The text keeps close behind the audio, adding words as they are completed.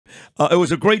It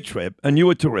was a great trip, and you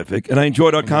were terrific, and I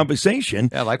enjoyed our conversation.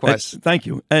 Yeah, likewise. Thank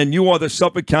you. And you are the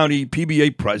Suffolk County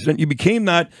PBA president. You became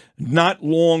that not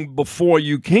long before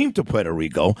you came to Puerto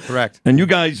Rico. Correct. And you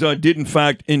guys did, in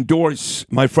fact, endorse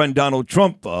my friend Donald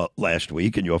Trump last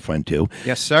week, and your friend, too.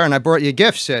 Yes, sir, and I brought you a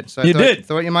gift, Sid. So I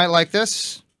thought you might like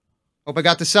this. Hope I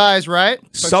got the size right.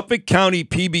 Suffolk County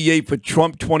PBA for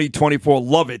Trump 2024.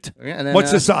 Love it. Yeah, and then,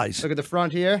 what's the size? Look at the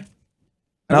front here.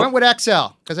 I went with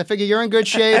XL because I figure you're in good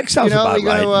shape. XL's about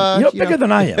right. You're bigger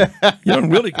than I am. You're in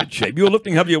really good shape. You were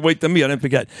lifting heavier weight than me. I didn't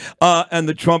forget. And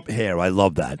the Trump hair. I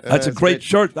love that. That's a great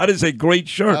shirt. That is a great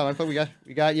shirt. Oh, I thought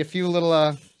we got you a few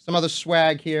little some other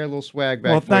swag here, a little swag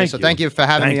back. Well, thank you. So thank you for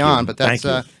having me on. But that's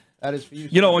that is for you.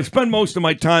 You know, I spend most of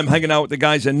my time hanging out with the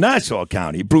guys in Nassau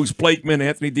County. Bruce Blakeman,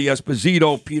 Anthony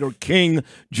D'Esposito, Peter King,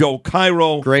 Joe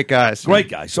Cairo. Great guys. Great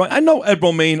guys. So I know Ed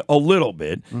Romaine a little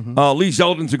bit. Lee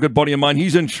Zeldin's a good buddy of mine.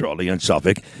 He's in Shirley in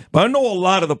Suffolk. But I know a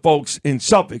lot of the folks in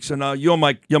Suffolk, so you're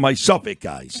my Suffolk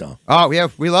guy. So. Oh, yeah,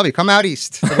 we love you. Come out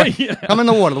east. Come in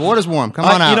the water. The water's warm. Come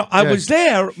on out. You know, I was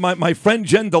there. My friend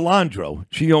Jen DeLandro,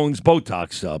 she owns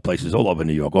Botox places all over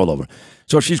New York, all over.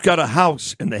 So she's got a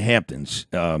house in the Hamptons,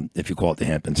 if you call it the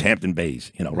Hamptons, Hampton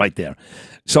Bays, right there.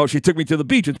 So she took me to the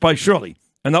beach. It's by Shirley.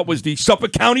 And that was the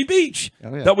Suffolk County beach.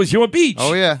 Oh, yeah. That was your beach.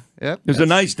 Oh, yeah. Yep. It was a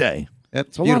nice day. Yep.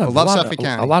 It's beautiful. Love Suffolk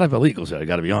County. A lot of illegals there, I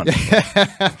got to be honest.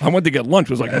 I went to get lunch.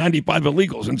 It was like 95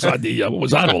 illegals inside the, what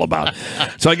was that all about?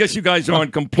 So I guess you guys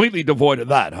aren't completely devoid of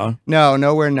that, huh?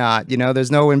 No, we're not.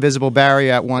 There's no invisible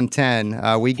barrier at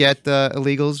 110. We get the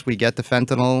illegals. We get the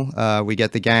fentanyl. We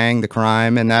get the gang, the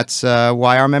crime. And that's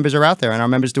why our members are out there. And our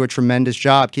members do a tremendous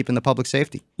job keeping the public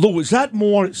safety. Lou, is that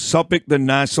more Suffolk than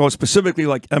Nassau, specifically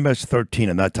like MS-13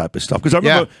 and that type of stuff? Because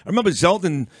I remember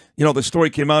Zeldin, the story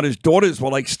came out, his daughters were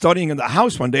like studying in the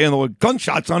house one day and there were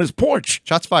gunshots on his porch.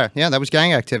 Shots fired. Yeah, that was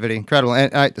gang activity. Incredible.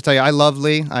 And I tell you, I love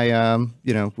Lee.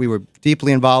 We were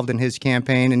deeply involved in his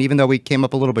campaign. And even though we came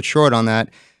up a little bit short on that,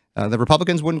 the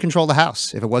Republicans wouldn't control the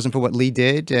House if it wasn't for what Lee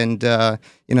did. And,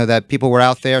 that people were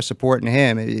out there supporting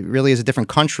him. It really is a different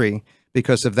country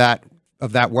because of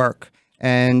that work.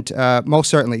 And most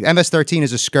certainly, MS-13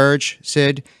 is a scourge,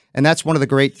 Sid. And that's one of the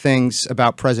great things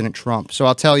about President Trump. So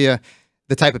I'll tell you,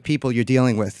 the type of people you're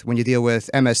dealing with when you deal with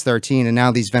MS-13 and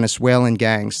now these Venezuelan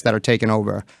gangs that are taking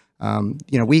over.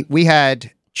 We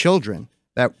had children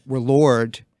that were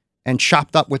lured and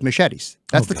chopped up with machetes.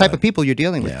 That's the type of people you're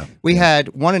dealing with. Yeah. We had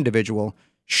one individual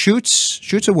shoots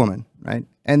a woman, right?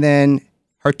 And then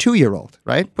her 2-year-old,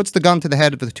 right? Puts the gun to the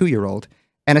head of the 2-year-old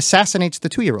and assassinates the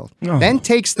 2-year-old. Oh. Then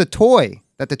takes the toy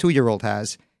that the 2-year-old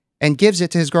has and gives it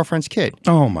to his girlfriend's kid.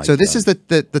 Oh, my God. So this is the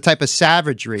type of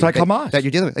savagery Hamas. that you're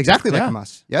dealing with. Exactly like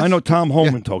Hamas. Yes. I know Tom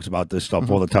Holman talks about this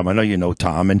stuff all the time. I know you know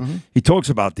Tom. And he talks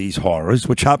about these horrors,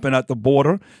 which happen at the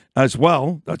border as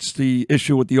well. That's the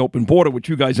issue with the open border, which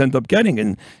you guys end up getting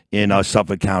in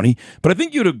Suffolk County. But I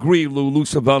think you'd agree, Lou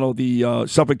Savello, the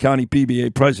Suffolk County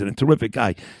PBA president, terrific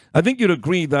guy. I think you'd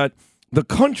agree that the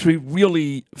country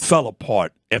really fell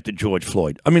apart after George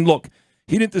Floyd. I mean, look,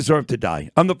 he didn't deserve to die.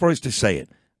 I'm the first to say it.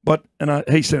 But, and I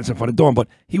hate saying this in front of Dawn, but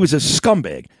he was a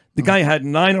scumbag. The guy had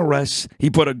 9 arrests.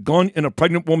 He put a gun in a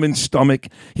pregnant woman's stomach.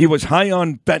 He was high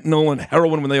on fentanyl and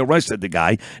heroin when they arrested the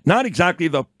guy. Not exactly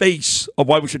the face of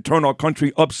why we should turn our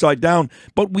country upside down,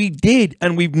 but we did,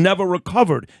 and we've never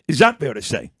recovered. Is that fair to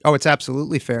say? Oh, it's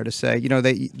absolutely fair to say.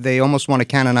 They almost want to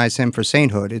canonize him for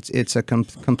sainthood. It's a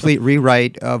complete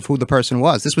rewrite of who the person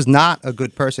was. This was not a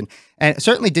good person, and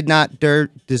certainly did not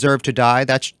deserve to die.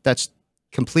 That's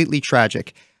completely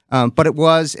tragic. But it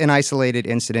was an isolated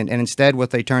incident, and instead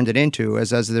what they turned it into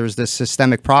is as there was this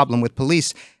systemic problem with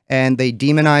police, and they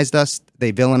demonized us,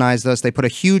 they villainized us, they put a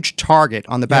huge target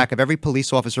on the back of every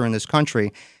police officer in this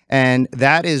country, and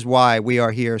that is why we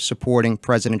are here supporting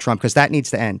President Trump, because that needs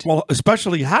to end. Well,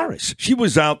 especially Harris. She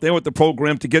was out there with the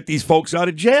program to get these folks out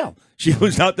of jail. She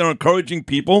was out there encouraging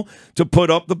people to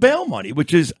put up the bail money,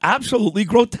 which is absolutely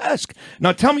grotesque.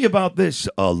 Now, tell me about this,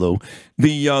 Lou,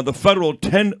 the federal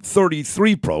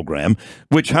 1033 program,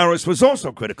 which Harris was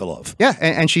also critical of. Yeah,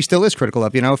 and she still is critical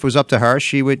of. If it was up to her,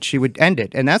 she would end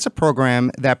it. And that's a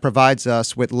program that provides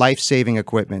us with life-saving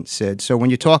equipment, Sid. So when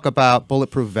you talk about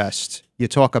bulletproof vests, you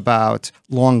talk about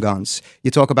long guns, you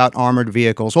talk about armored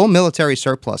vehicles, all military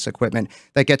surplus equipment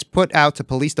that gets put out to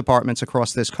police departments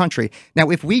across this country. Now,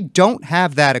 if we don't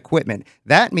have that equipment,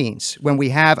 that means when we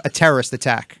have a terrorist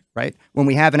attack, right? When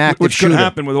we have an active shooter. Which could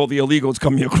happen with all the illegals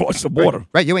coming across the border.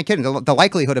 Right, you ain't kidding. The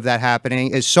likelihood of that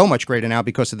happening is so much greater now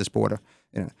because of this border.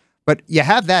 But you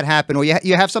have that happen, or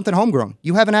you have something homegrown.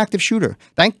 You have an active shooter.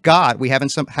 Thank God we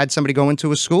haven't had somebody go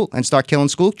into a school and start killing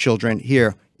school children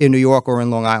here in New York or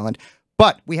in Long Island.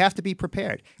 But we have to be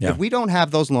prepared. Yeah. If we don't have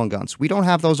those long guns, we don't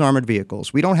have those armored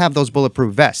vehicles, we don't have those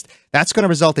bulletproof vests, that's going to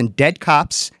result in dead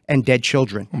cops and dead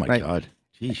children. Oh, my God.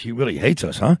 Gee, she really hates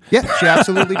us, huh? Yeah, she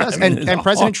absolutely does. And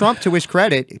President Trump, to his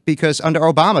credit, because under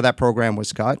Obama that program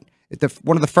was cut,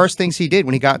 one of the first things he did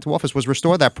when he got into office was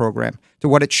restore that program to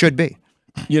what it should be.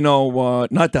 You know,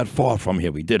 not that far from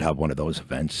here, we did have one of those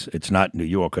events. It's not New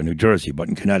York or New Jersey, but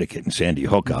in Connecticut and Sandy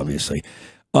Hook, obviously.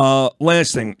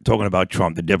 Last thing, talking about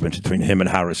Trump, the difference between him and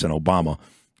Harris and Obama.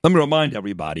 Let me remind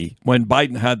everybody, when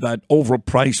Biden had that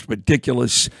overpriced,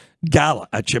 ridiculous gala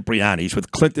at Cipriani's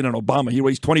with Clinton and Obama, he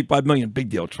raised $25 million. Big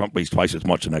deal. Trump raised twice as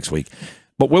much the next week.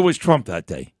 But where was Trump that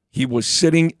day? He was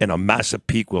sitting in a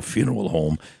Massapequa funeral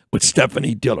home with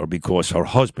Stephanie Diller because her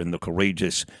husband, the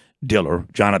courageous Diller,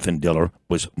 Jonathan Diller,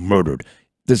 was murdered.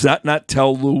 Does that not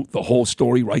tell, Lou, the whole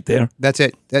story right there? That's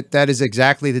it. That is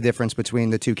exactly the difference between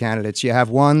the two candidates. You have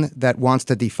one that wants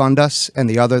to defund us and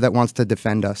the other that wants to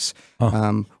defend us.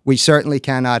 We certainly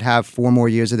cannot have 4 more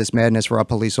years of this madness for our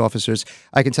police officers.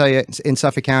 I can tell you in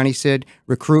Suffolk County, Sid,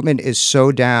 recruitment is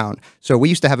so down. So we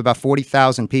used to have about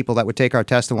 40,000 people that would take our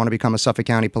test and want to become a Suffolk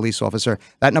County police officer.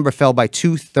 That number fell by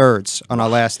 2/3 on our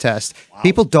last test. Wow.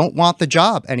 People don't want the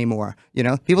job anymore. You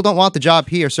know, people don't want the job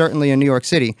here, certainly in New York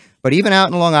City. But even out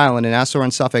in Long Island, in Nassau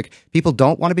and Suffolk, people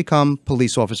don't want to become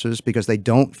police officers because they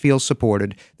don't feel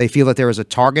supported. They feel that there is a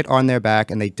target on their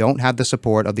back and they don't have the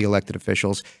support of the elected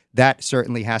officials. That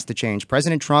certainly has to change.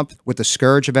 President Trump, with the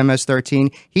scourge of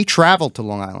MS-13, he traveled to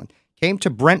Long Island, came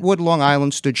to Brentwood, Long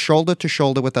Island, stood shoulder to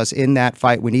shoulder with us in that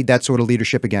fight. We need that sort of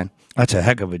leadership again. That's a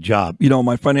heck of a job. You know,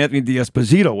 my friend Anthony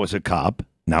D'Esposito was a cop.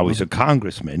 Now he's a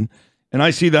congressman. And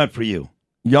I see that for you.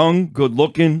 Young,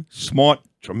 good-looking, smart,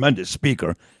 tremendous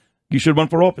speaker. You should run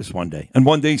for office one day, and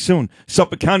one day soon.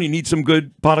 Suffolk County needs some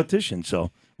good politicians,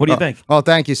 so what do you think? Well,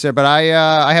 thank you, sir. But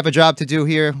I have a job to do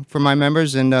here for my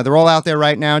members, and they're all out there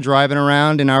right now driving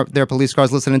around in their police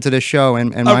cars listening to this show,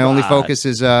 and my only focus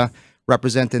is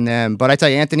representing them. But I tell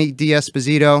you, Anthony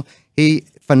D'Esposito, he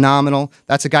phenomenal.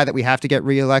 That's a guy that we have to get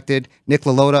reelected. Nick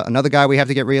LaLota, another guy we have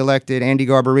to get reelected. Andy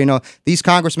Garbarino. These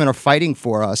congressmen are fighting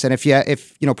for us, and if you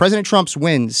know President Trump's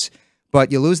wins, but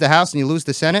you lose the House and you lose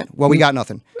the Senate, well, we got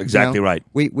nothing. Exactly right.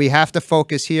 We have to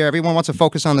focus here. Everyone wants to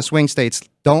focus on the swing states.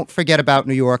 Don't forget about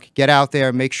New York. Get out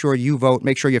there. Make sure you vote.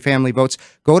 Make sure your family votes.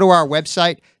 Go to our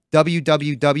website,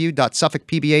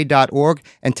 www.suffolkpba.org,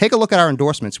 and take a look at our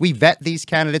endorsements. We vet these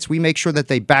candidates. We make sure that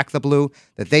they back the blue,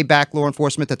 that they back law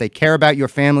enforcement, that they care about your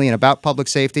family and about public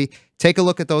safety. Take a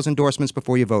look at those endorsements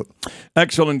before you vote.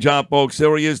 Excellent job, folks.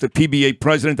 There he is, the PBA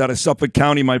president out of Suffolk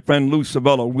County, my friend Lou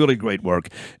Savello. Really great work.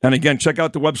 And again, check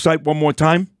out the website one more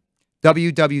time.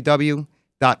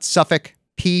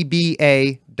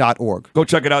 www.suffolkpba.org. Go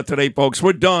check it out today, folks.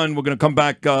 We're done. We're going to come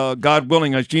back, God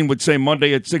willing, as Gene would say,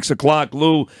 Monday at 6 o'clock.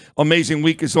 Lou, amazing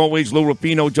week as always. Lou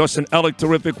Rapino, Justin Ellick,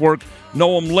 terrific work.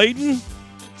 Noam Layton,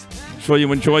 I'm sure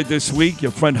you enjoyed this week.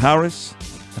 Your friend Harris.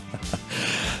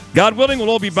 God willing, we'll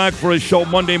all be back for a show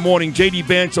Monday morning. J.D.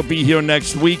 Vance will be here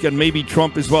next week, and maybe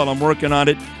Trump as well. I'm working on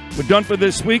it. We're done for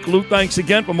this week. Lou, thanks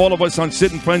again from all of us on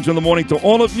Sid and Friends in the Morning. To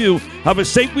all of you, have a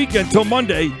safe weekend till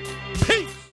Monday.